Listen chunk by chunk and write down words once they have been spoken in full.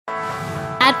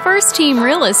First Team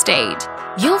Real Estate.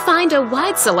 You'll find a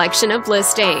wide selection of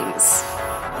listings.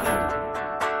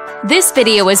 This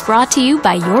video is brought to you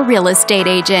by your real estate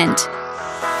agent.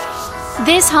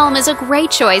 This home is a great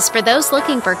choice for those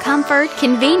looking for comfort,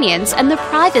 convenience, and the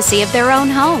privacy of their own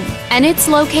home. And it's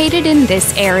located in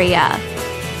this area.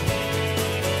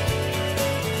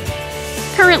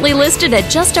 Currently listed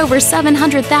at just over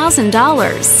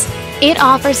 $700,000. It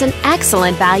offers an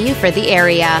excellent value for the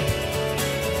area.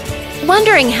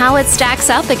 Wondering how it stacks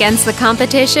up against the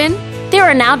competition? There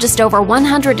are now just over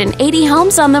 180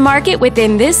 homes on the market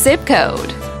within this zip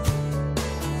code.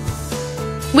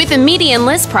 With a median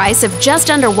list price of just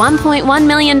under $1.1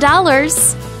 million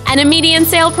and a median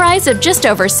sale price of just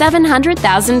over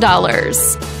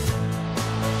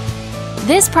 $700,000.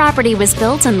 This property was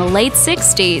built in the late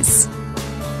 60s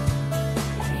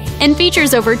and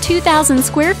features over 2,000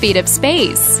 square feet of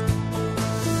space,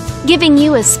 giving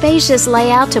you a spacious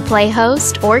layout to play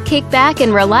host or kick back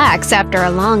and relax after a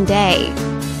long day.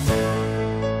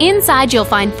 Inside you'll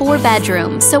find 4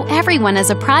 bedrooms, so everyone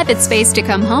has a private space to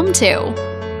come home to,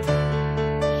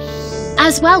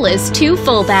 as well as 2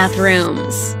 full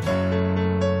bathrooms.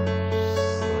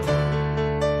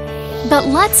 But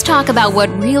let's talk about what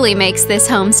really makes this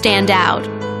home stand out.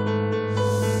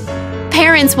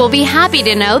 Parents will be happy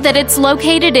to know that it's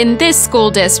located in this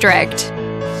school district.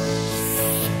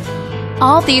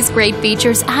 All these great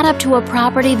features add up to a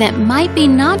property that might be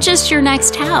not just your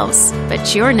next house,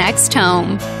 but your next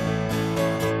home.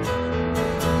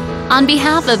 On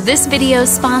behalf of this video's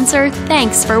sponsor,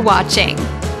 thanks for watching.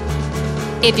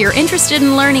 If you're interested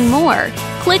in learning more,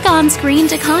 click on screen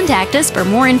to contact us for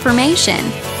more information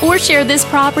or share this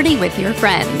property with your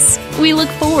friends. We look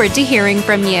forward to hearing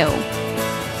from you.